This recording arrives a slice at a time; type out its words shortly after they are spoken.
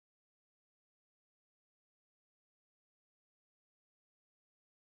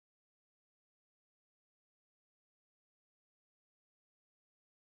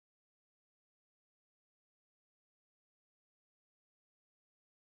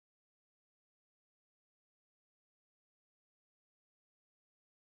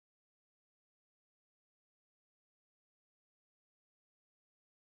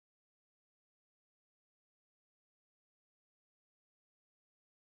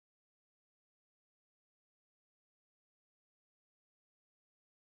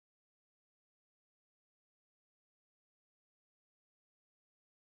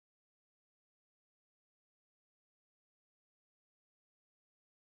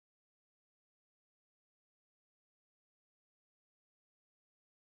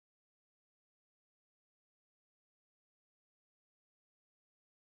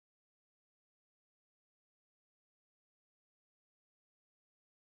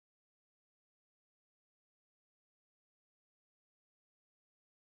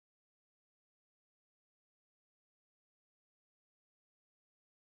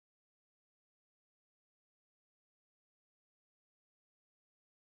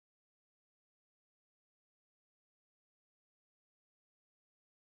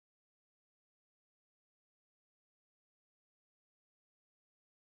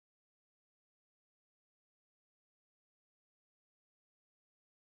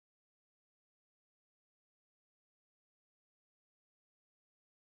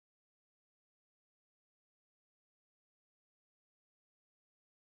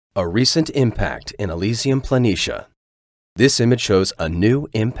A recent impact in Elysium Planitia. This image shows a new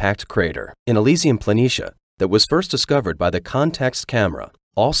impact crater in Elysium Planitia that was first discovered by the context camera,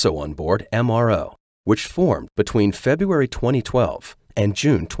 also on board MRO, which formed between February 2012 and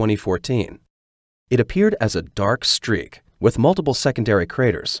June 2014. It appeared as a dark streak with multiple secondary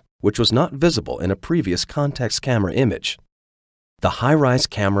craters, which was not visible in a previous context camera image. The high-rise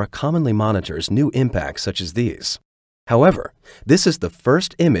camera commonly monitors new impacts such as these. However, this is the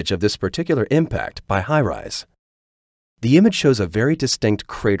first image of this particular impact by HiRISE. The image shows a very distinct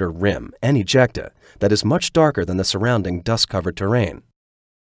crater rim and ejecta that is much darker than the surrounding dust-covered terrain.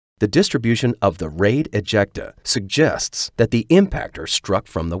 The distribution of the rayed ejecta suggests that the impactor struck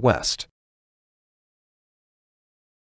from the west.